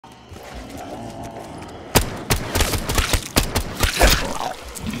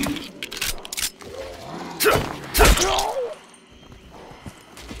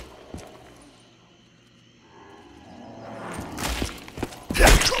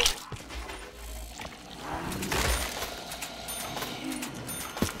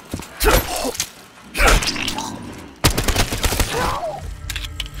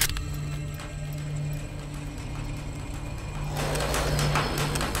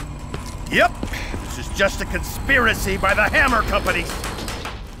Yep, this is just a conspiracy by the hammer companies.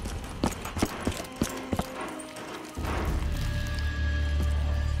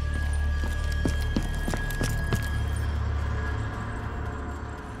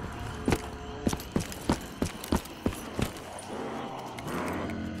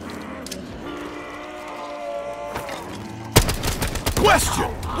 Question: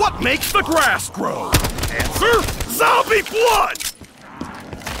 what makes the grass grow? Answer: zombie blood!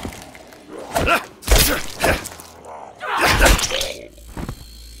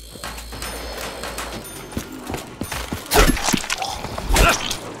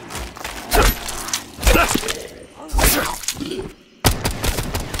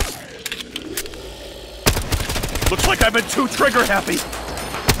 Looks like I've been too trigger happy.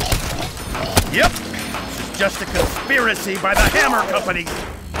 Yep, this is just a conspiracy by the hammer companies.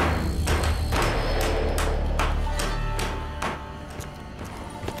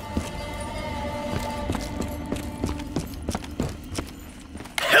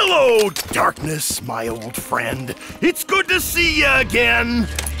 Hello, darkness, my old friend. It's good to see you again.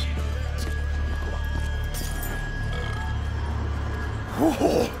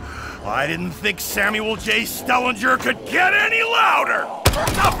 Oh, I didn't think Samuel J. Stellinger could get any louder.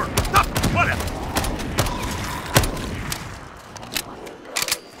 Whatever.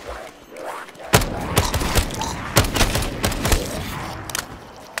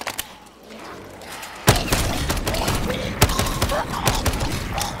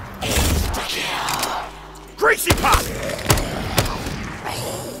 Greasy Pop!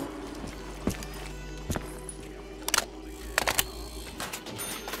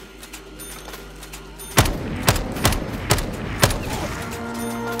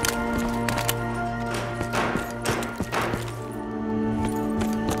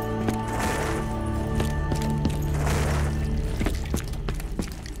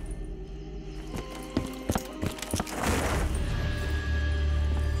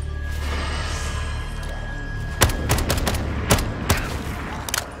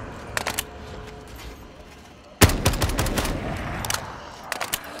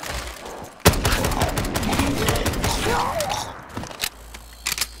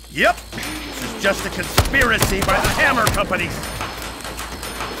 Yep, this is just a conspiracy by the hammer companies.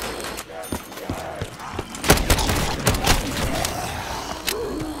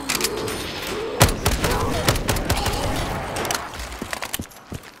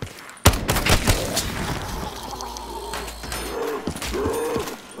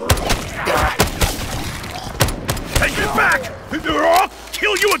 Take it back! Or I'll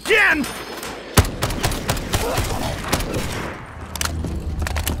kill you again!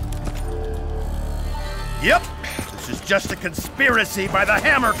 Yep, this is just a conspiracy by the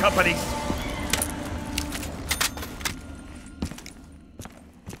hammer companies.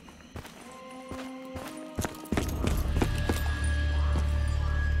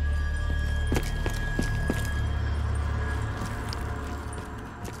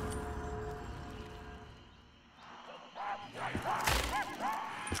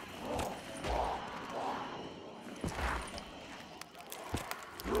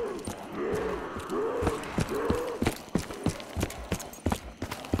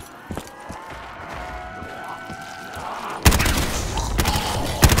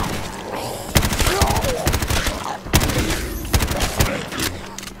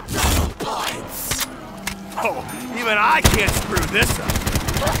 Oh, even I can't screw this up.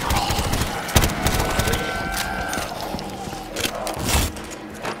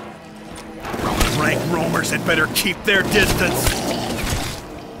 Rank roamers had better keep their distance.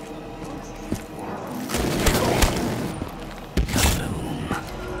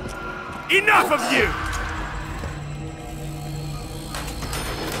 Enough of you!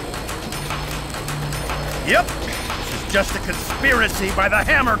 Yep, this is just a conspiracy by the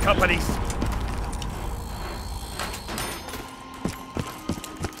hammer companies.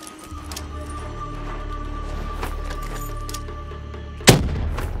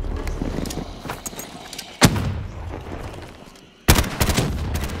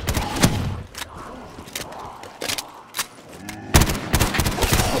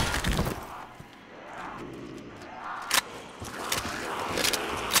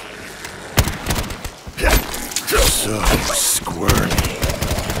 So squirmy.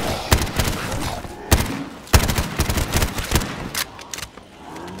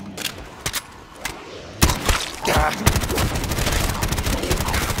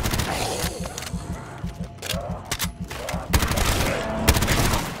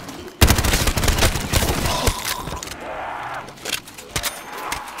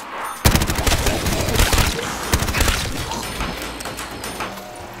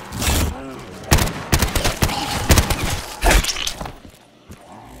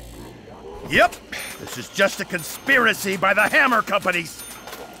 Yep, this is just a conspiracy by the hammer companies.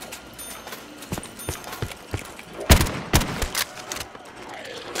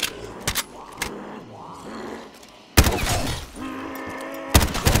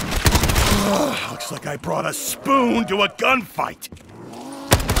 Looks like I brought a spoon to a gunfight.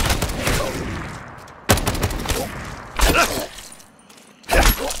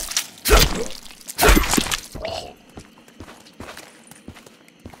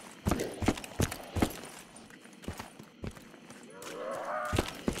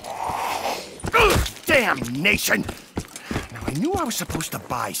 Damnation! Now, I knew I was supposed to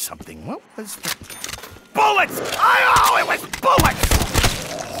buy something. What was the... Bullets! Oh, it was bullets!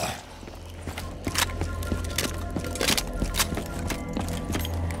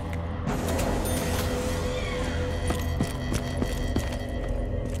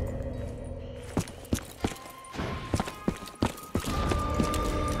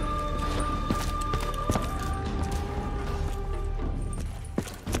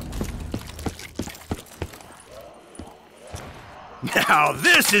 Now,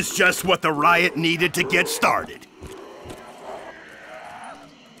 this is just what the riot needed to get started.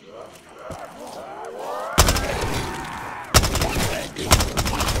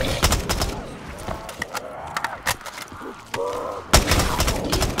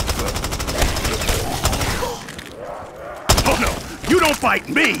 Oh no, you don't bite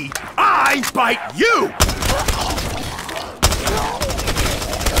me, I bite you!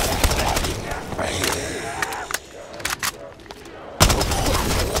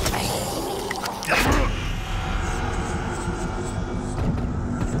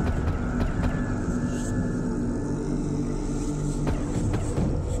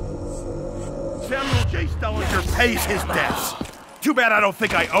 Samuel J. Stellinger pays his debts. Too bad I don't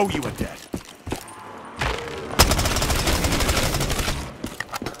think I owe you a debt.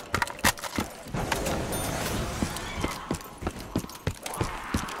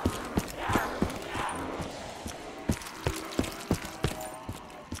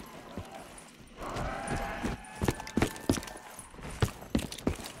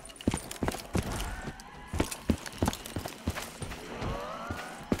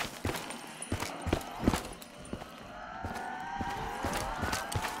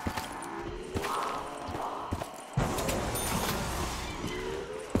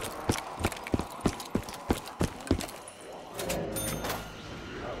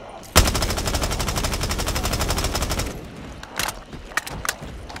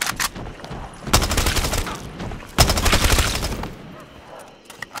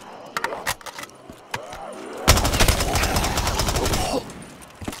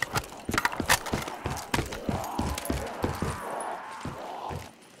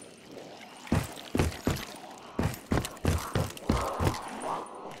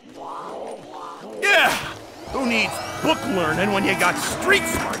 Who needs book learning when you got street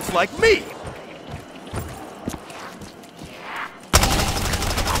smarts like me?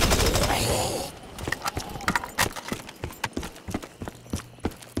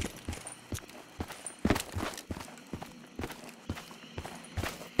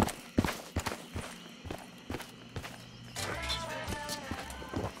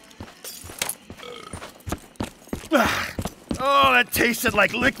 Oh, that tasted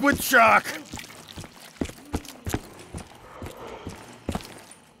like liquid chalk.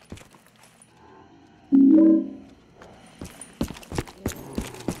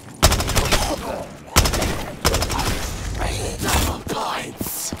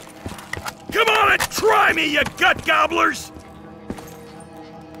 Come on and try me, you gut gobblers!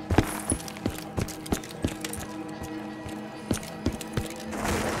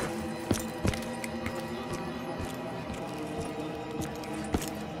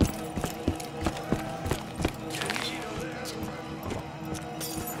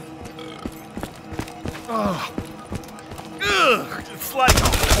 Oh. Ugh, it's like a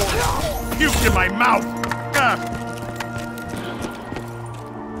horse puked in my mouth.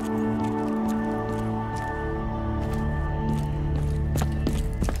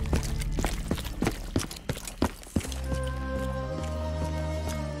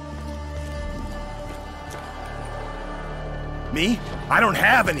 Me? I don't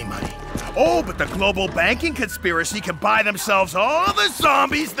have any money. Oh, but the global banking conspiracy can buy themselves all the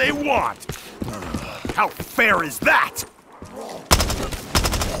zombies they want. How fair is that?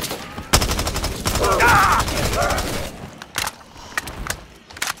 Ah!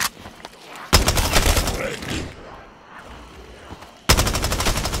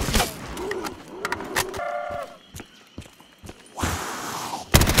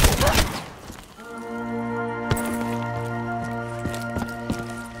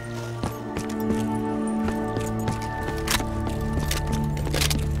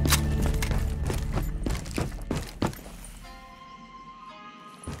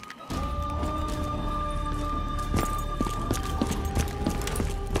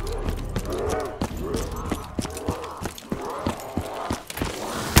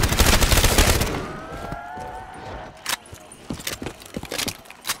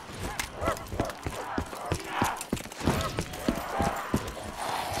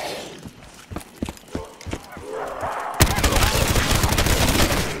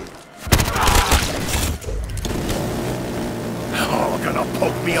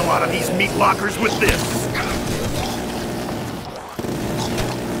 empty a lot of these meat lockers with this.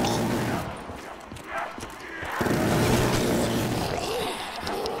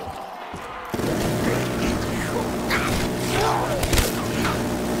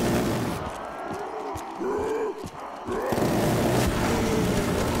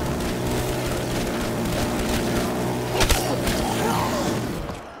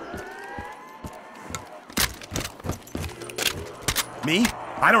 Me?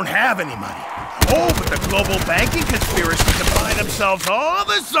 I don't have any money. Oh, but the global banking conspiracy can buy themselves all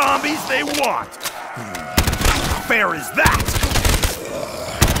the zombies they want. How fair is that?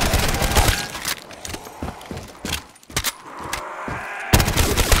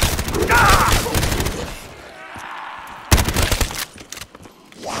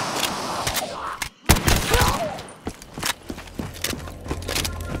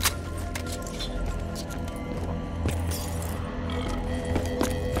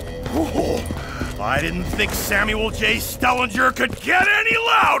 I didn't think Samuel J. Stellinger could get any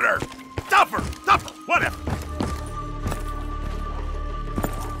louder! Tougher, whatever.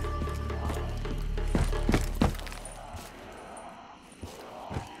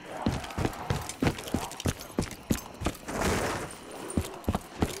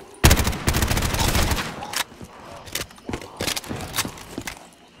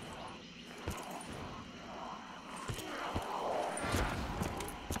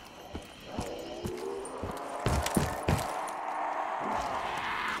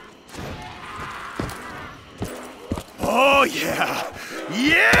 Oh, yeah!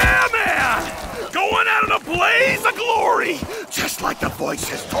 Yeah, man! Going out in a blaze of glory! Just like the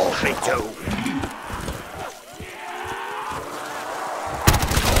voices told me to!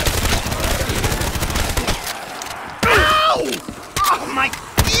 Ow! Oh, my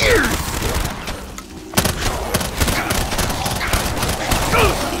ears!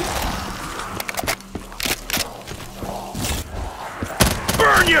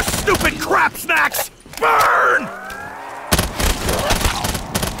 Burn, you stupid crap snacks! Burn!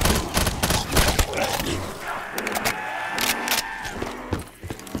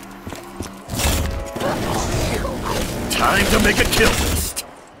 Time to make a kill list.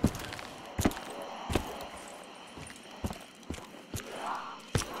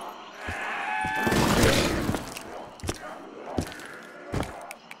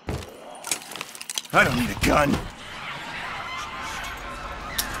 I don't need a gun.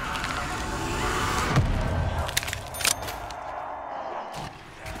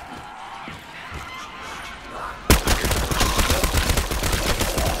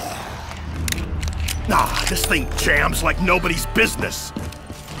 Nah, this thing jams like nobody's business.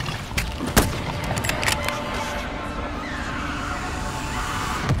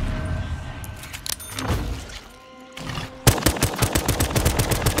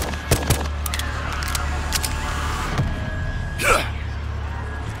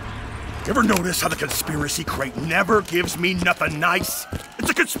 Ever notice how the conspiracy crate never gives me nothing nice? It's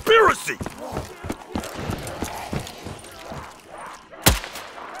a conspiracy!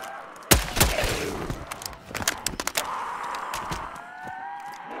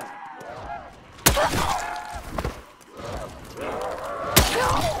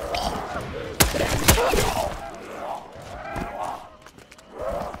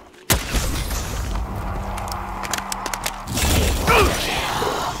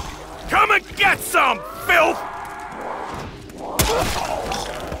 Come and get some, filth!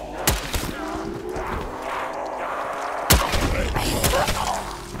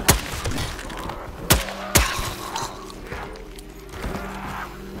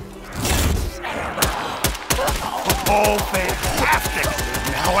 Oh, fantastic!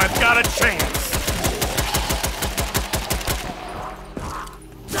 Now I've got a chance!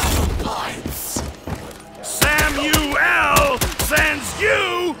 Double points! Samuel sends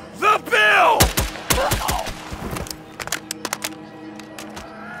you the bill!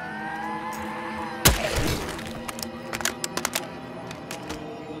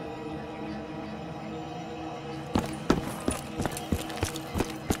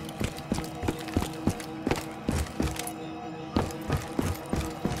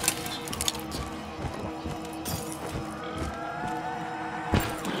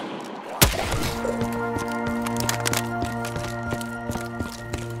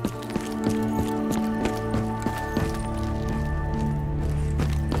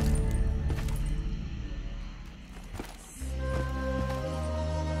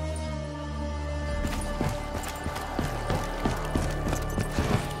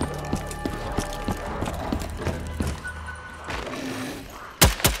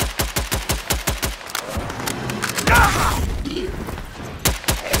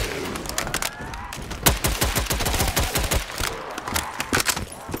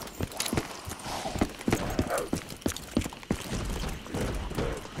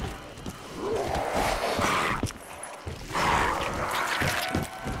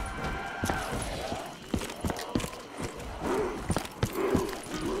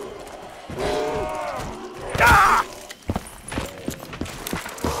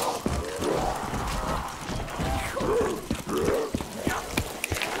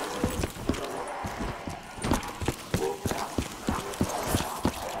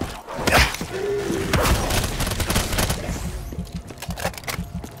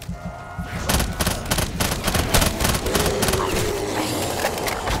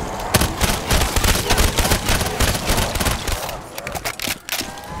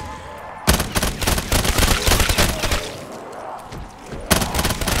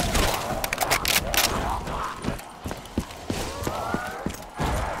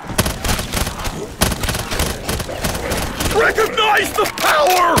 Recognize the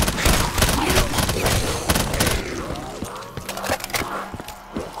power!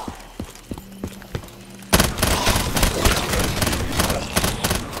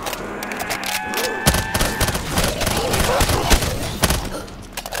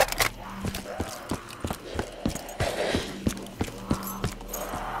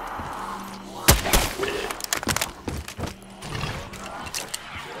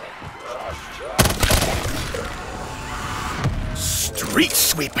 Street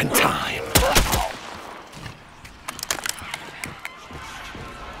sweeping time!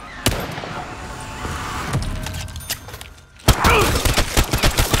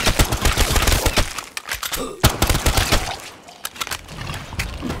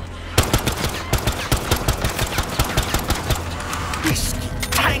 Whiskey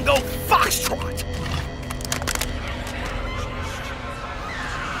Tango Foxtrot!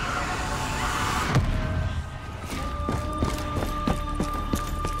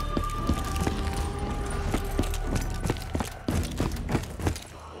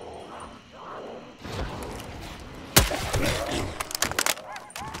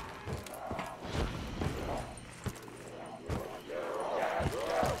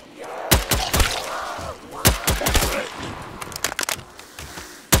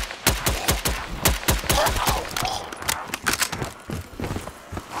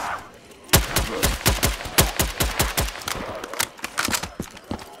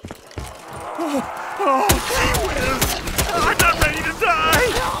 Oh, gee whiz! I'm not ready to die!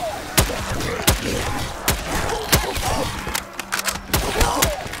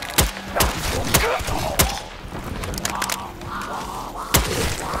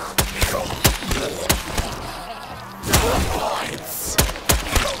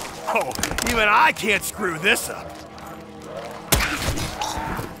 Oh, even I can't screw this up.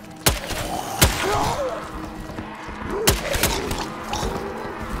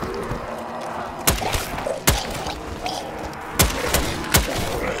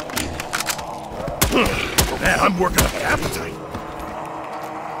 Man, I'm working up an appetite.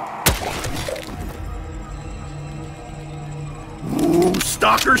 Ooh,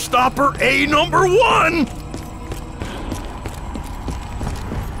 Stalker Stopper A number 1!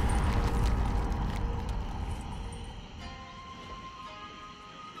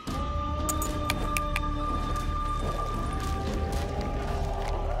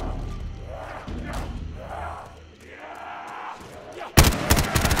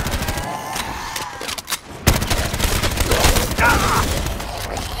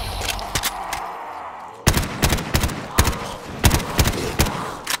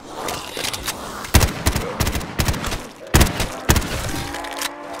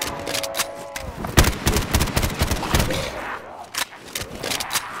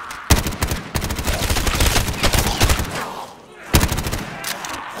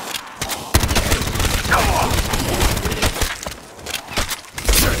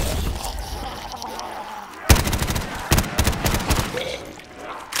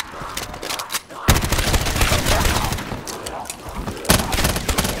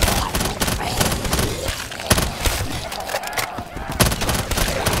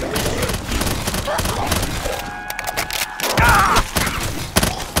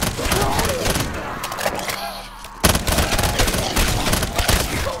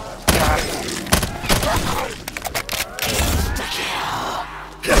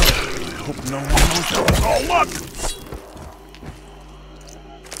 Hope no one knows how it's all luck!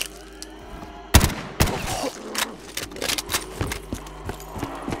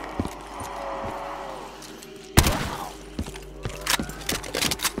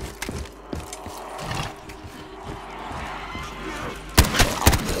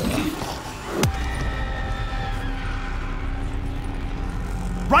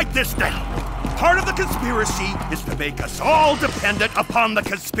 Write this down. Part of the conspiracy is to make us all dependent upon the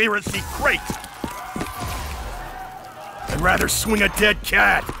conspiracy crate. I'd rather swing a dead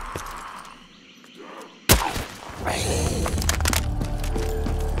cat.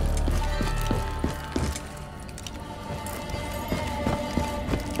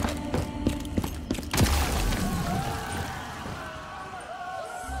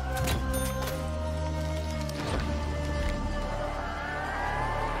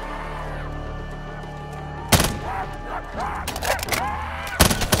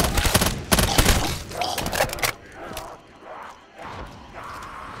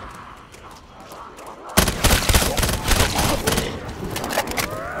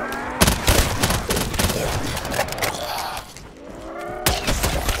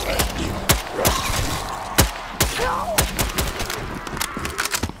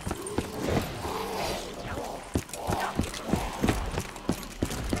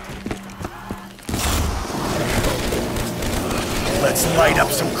 light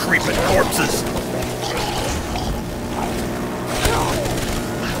up some creeping corpses.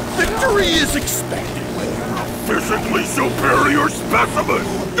 Victory is expected when you're a physically superior specimen.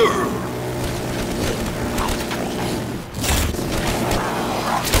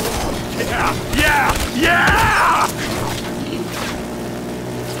 Yeah!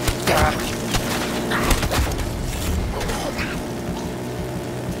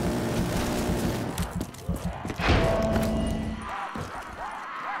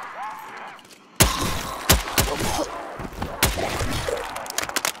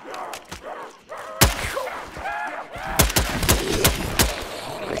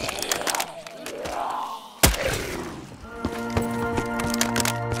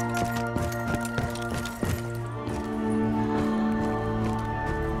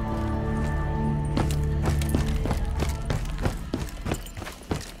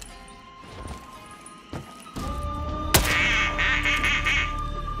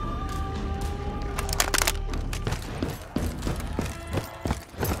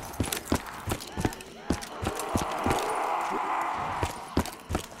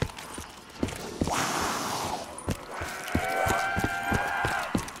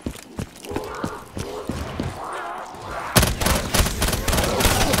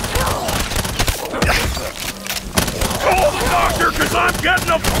 Cause I'm getting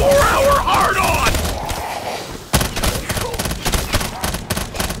a 4-hour hard-on!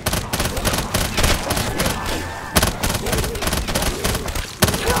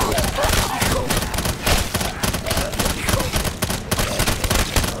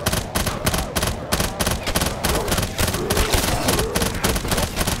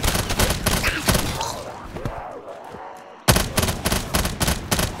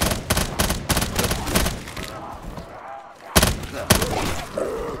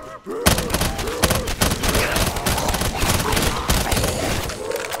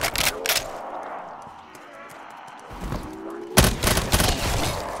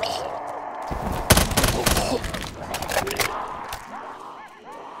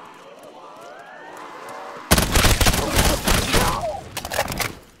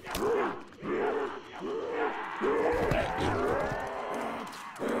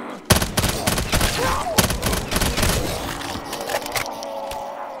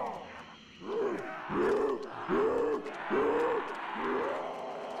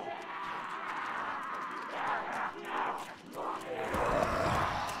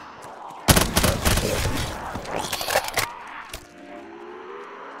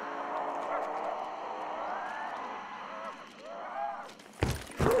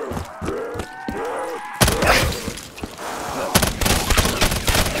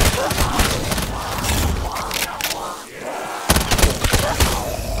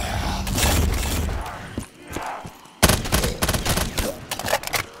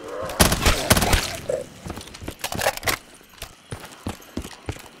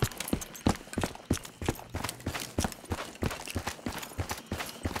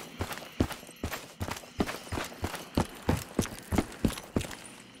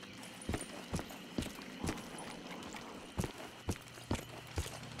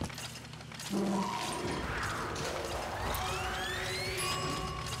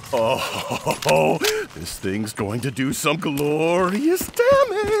 Oh, this thing's going to do some glorious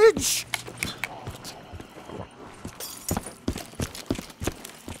damage!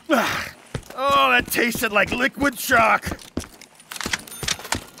 Oh, that tasted like liquid shock!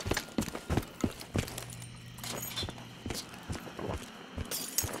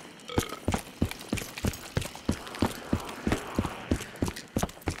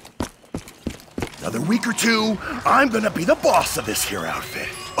 Another week or two, I'm gonna be the boss of this here outfit.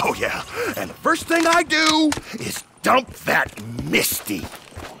 Oh yeah, and the first thing I do is dump that Misty.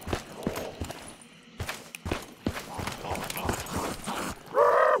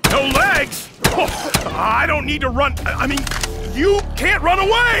 No legs? Oh, I don't need to run. I mean, you can't run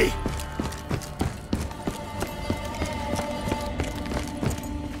away!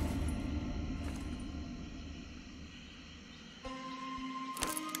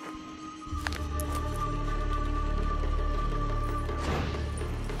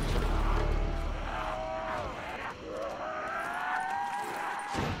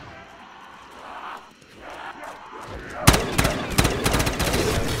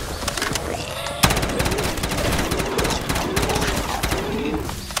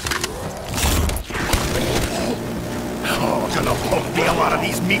 Poke a lot of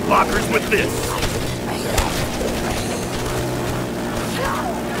these meat lockers with this.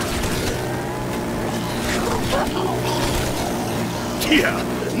 Yeah,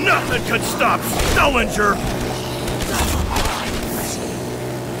 nothing could stop Stullinger.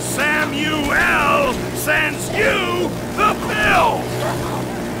 Samuel sends you the bill!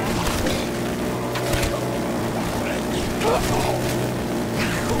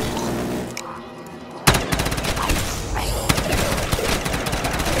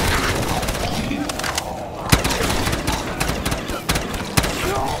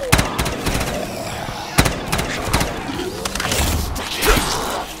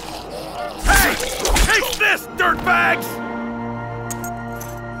 Hey! Take this, dirtbags!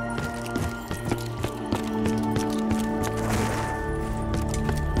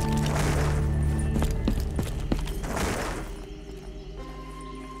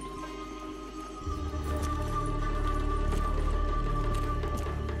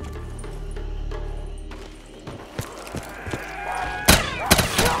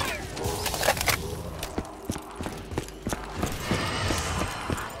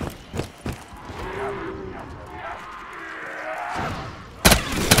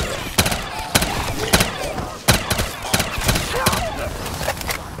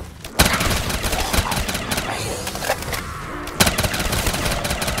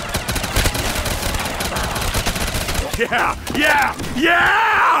 Yeah! Yeah!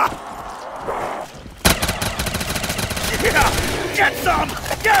 Yeah! Yeah! Get some!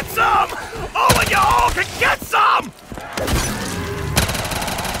 Get some! All of y'all can get some!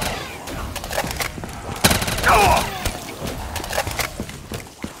 Oh!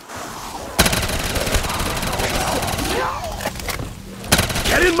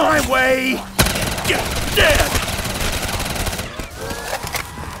 Get in my way! Get dead!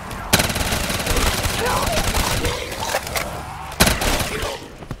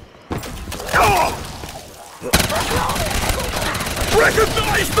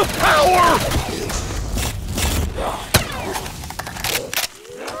 Recognize the power!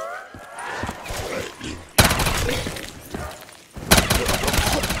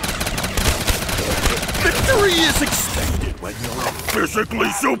 Victory is expected when you're a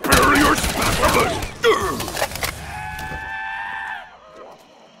physically superior specimen!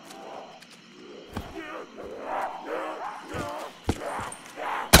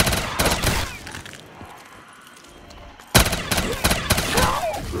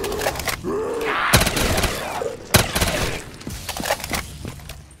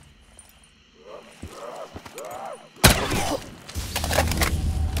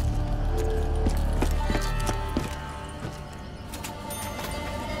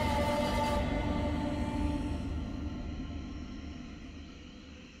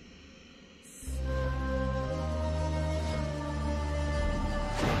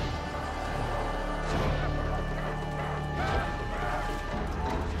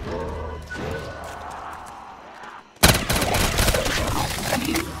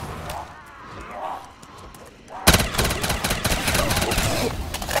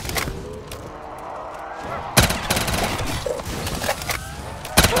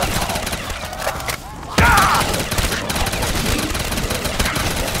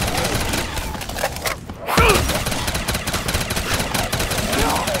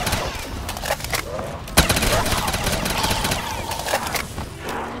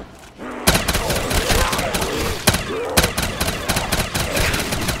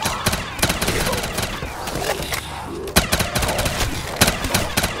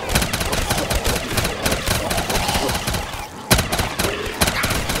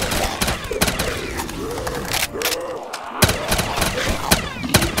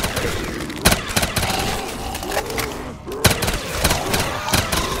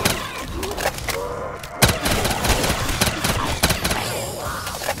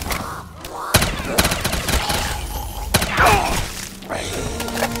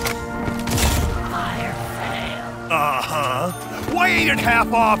 Why ain't it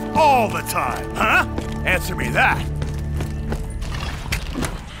half off all the time, huh? Answer me that.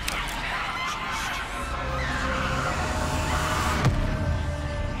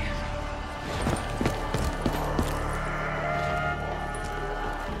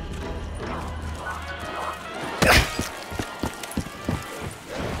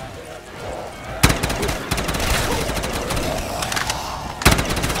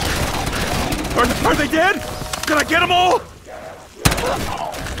 Are they dead? Can I get them all?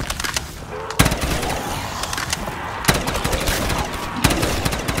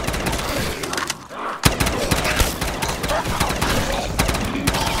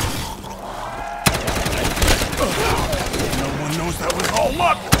 No one knows that was all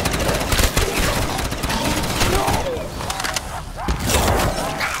luck.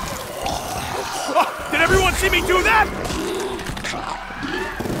 Oh, did everyone see me do that?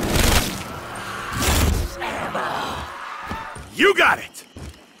 You got it!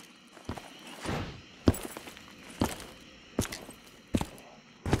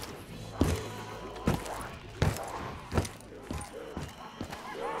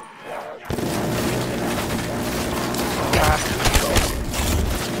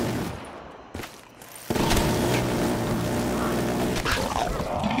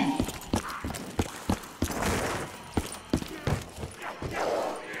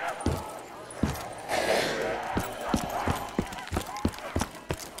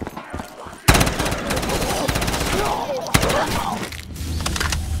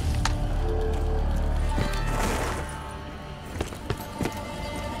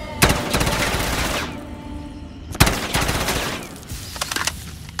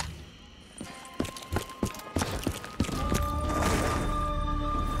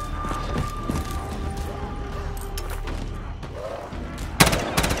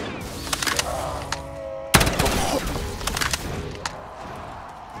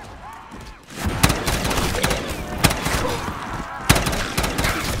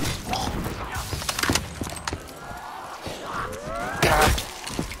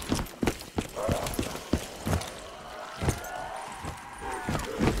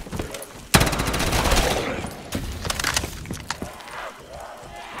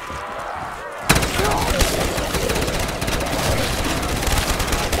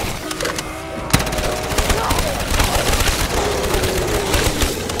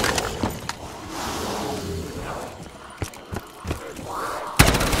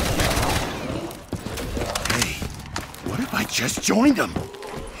 just joined them.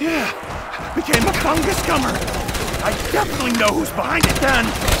 Yeah, became a fungus gummer. I definitely know who's behind it then.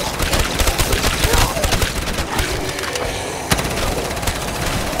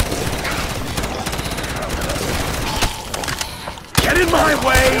 Get in my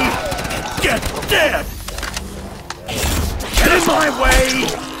way and get dead! Get in my way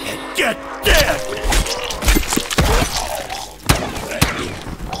and get dead!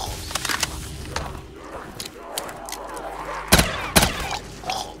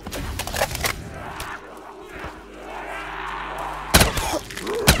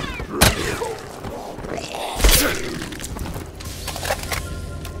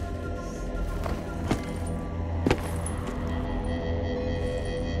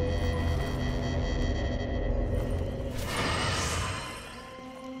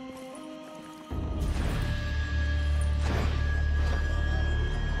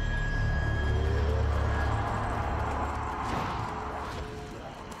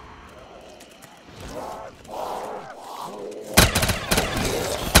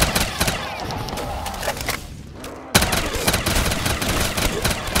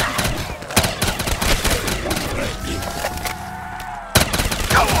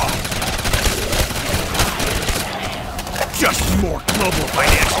 Just more global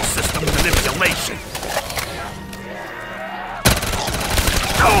financial system manipulation.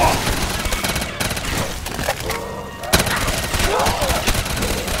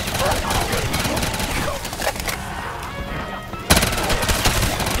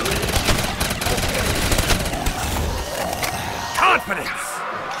 Confidence!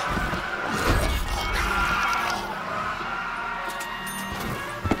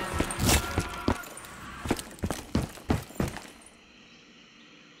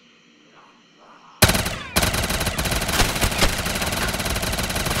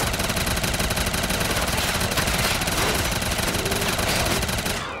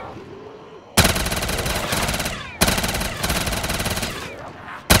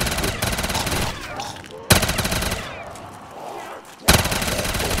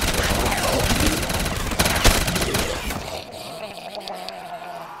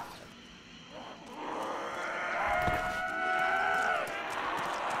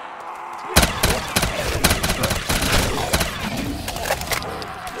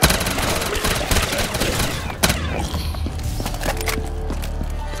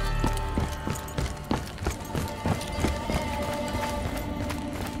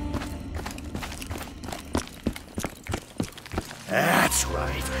 That's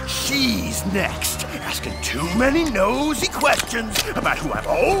right. She's next, asking too many nosy questions about who I'm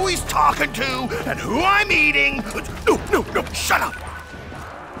always talking to and who I'm eating. No, shut up!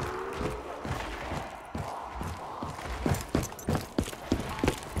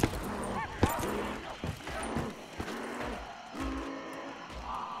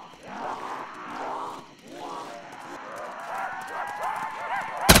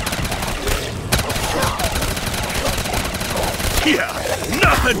 Yeah,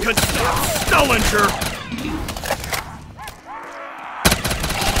 nothing can stop Stullinger!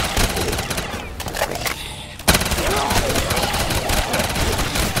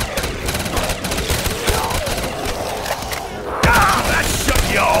 Ah, that shook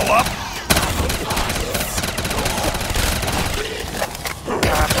you all up!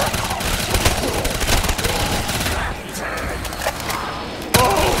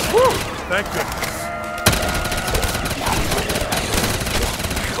 Oh, whew, thank goodness.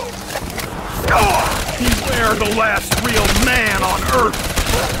 Beware the last real man on Earth!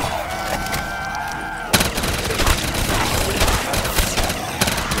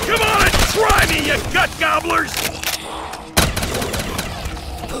 Come on and try me, you gut gobblers!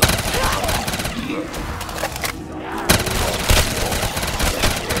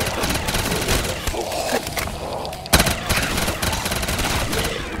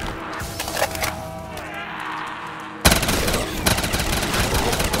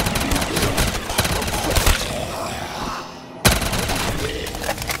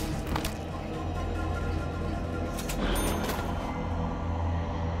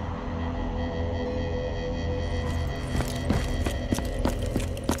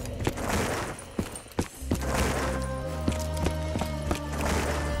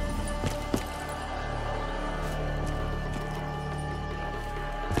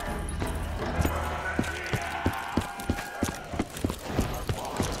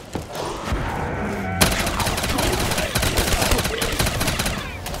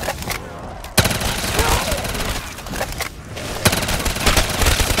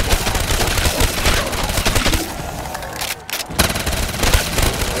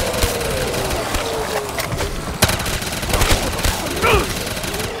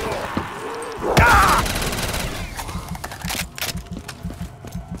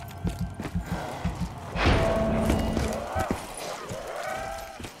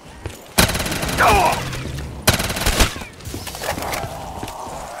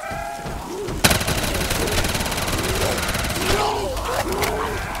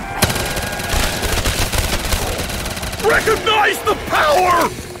 Recognize the power!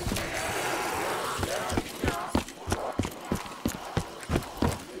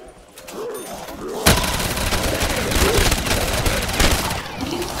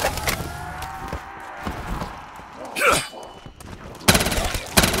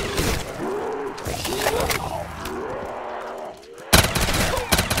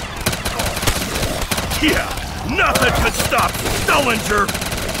 Yeah, nothing could stop Stullinger!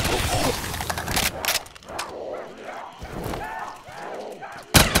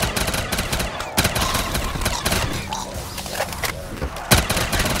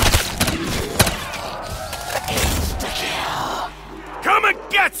 Come and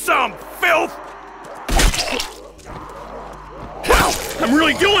get some, filth! Wow, I'm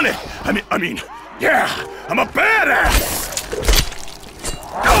really doing it! I mean, yeah, I'm a badass!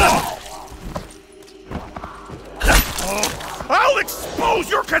 I'll expose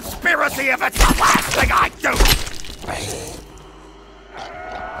your conspiracy if it's the last thing I do!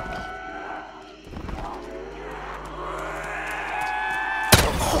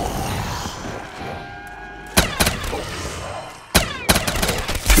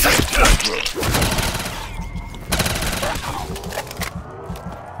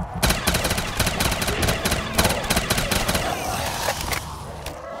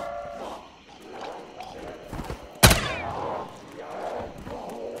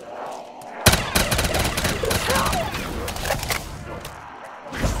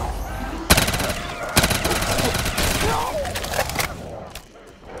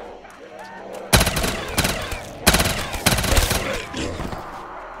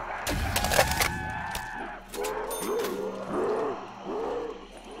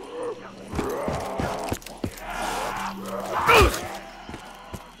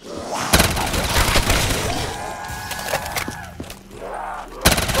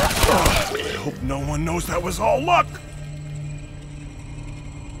 I hope no one knows that was all luck!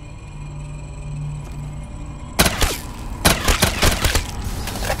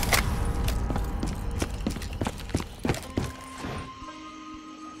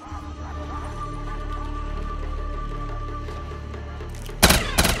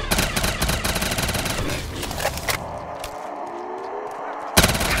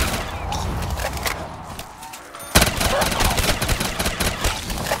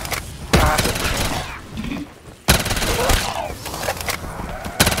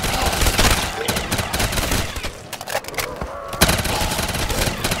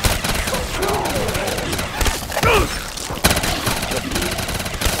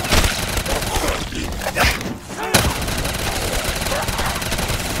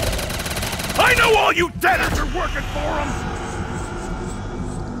 I know all you debtors are working for him!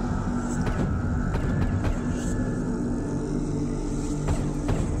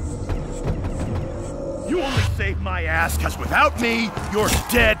 You only saved my ass because without me, you're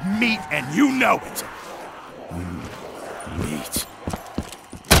dead meat and you know it. Meat.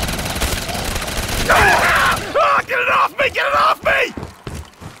 Ah! Get it off me! Get it off me!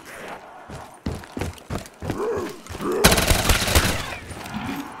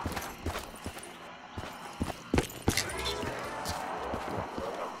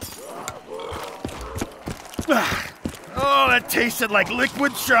 Oh, that tasted like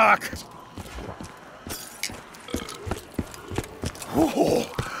liquid shock. Oh,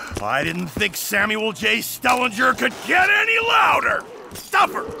 I didn't think Samuel J. Stullinger could get any louder.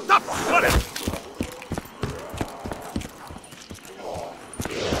 Stop her! Stop her! What is?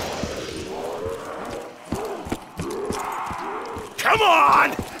 Come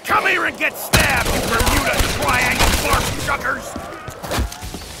on! Come here and get stabbed, you Bermuda Triangle bark chuckers!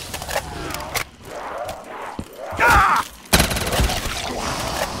 Ah!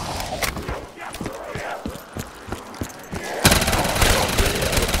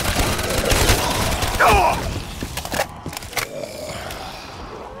 Oh!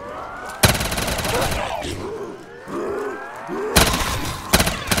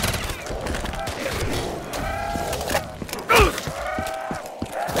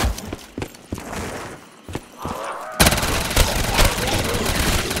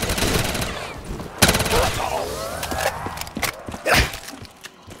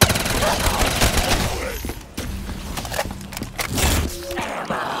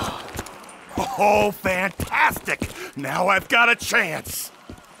 Oh, fantastic! Now I've got a chance!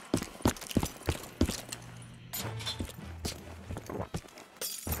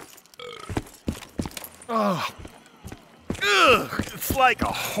 Oh. Ugh, it's like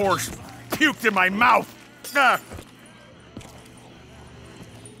a horse puked in my mouth! Ah.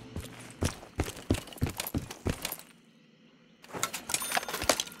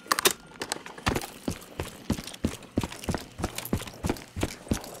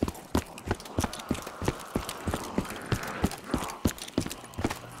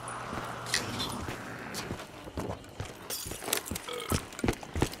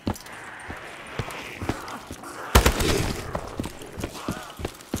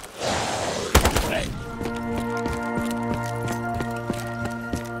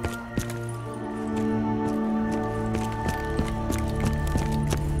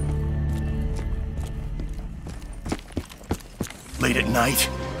 Late at night,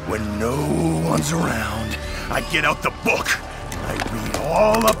 when no one's around, I get out the book. I read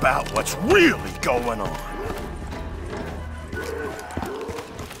all about what's really going on.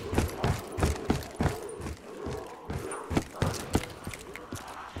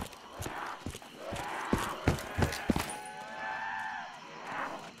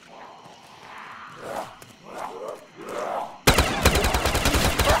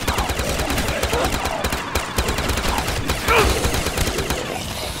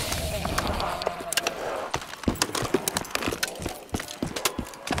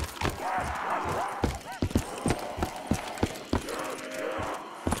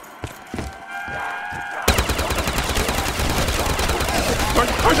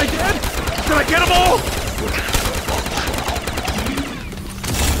 Are they dead? Did I get them all?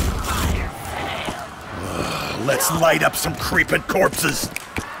 Let's light up some creeping corpses.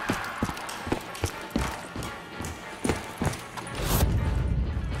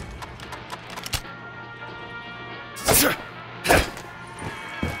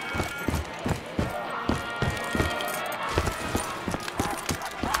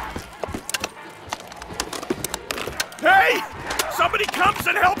 Hey! Somebody comes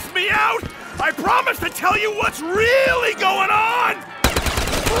and helps me out! I promise to tell you what's really going on!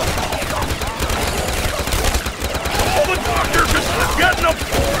 Oh, the doctor just was getting a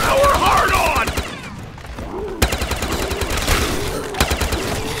 4-hour hard-on!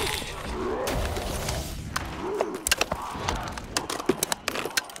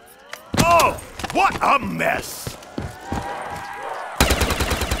 Oh, what a mess!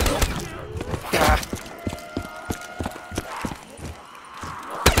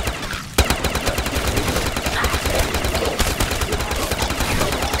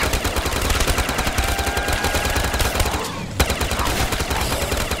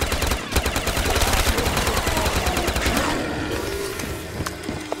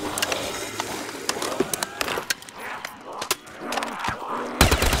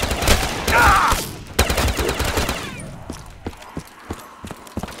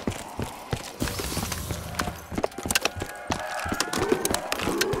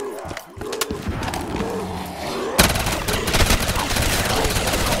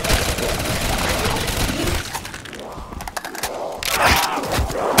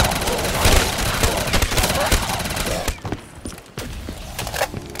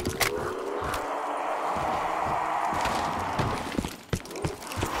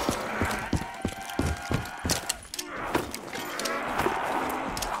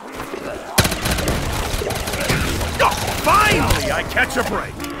 Finally, I catch a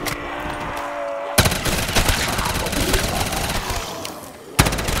break.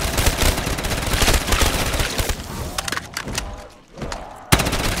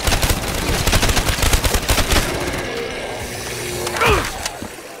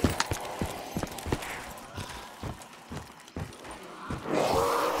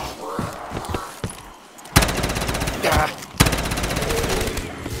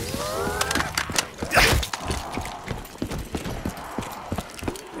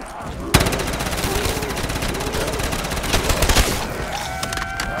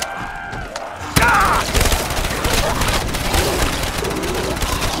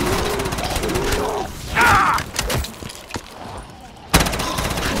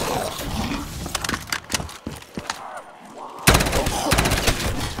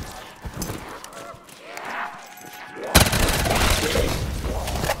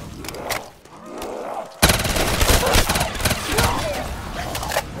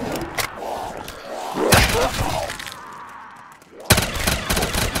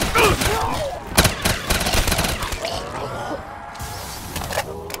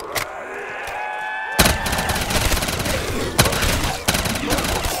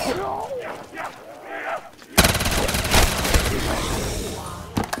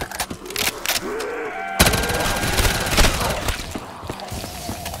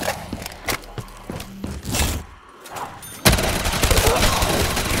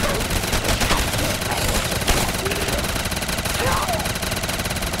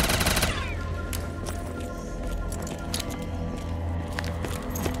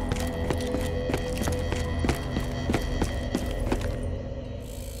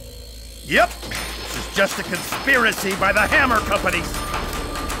 Yep, this is just a conspiracy by the hammer companies.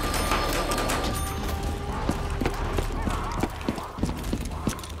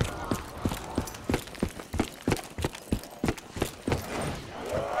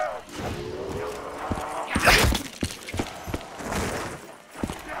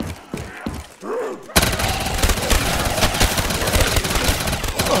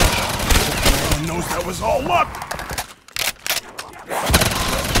 Everyone knows that was all luck.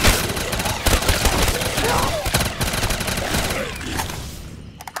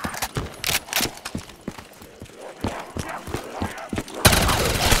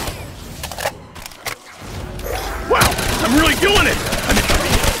 I'm really doing it!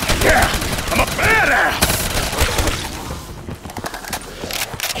 Yeah! I'm a badass!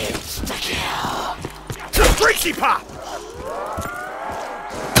 Insta-kill! Greasy pop!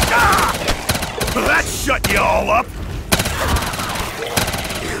 Ah! That shut you all up!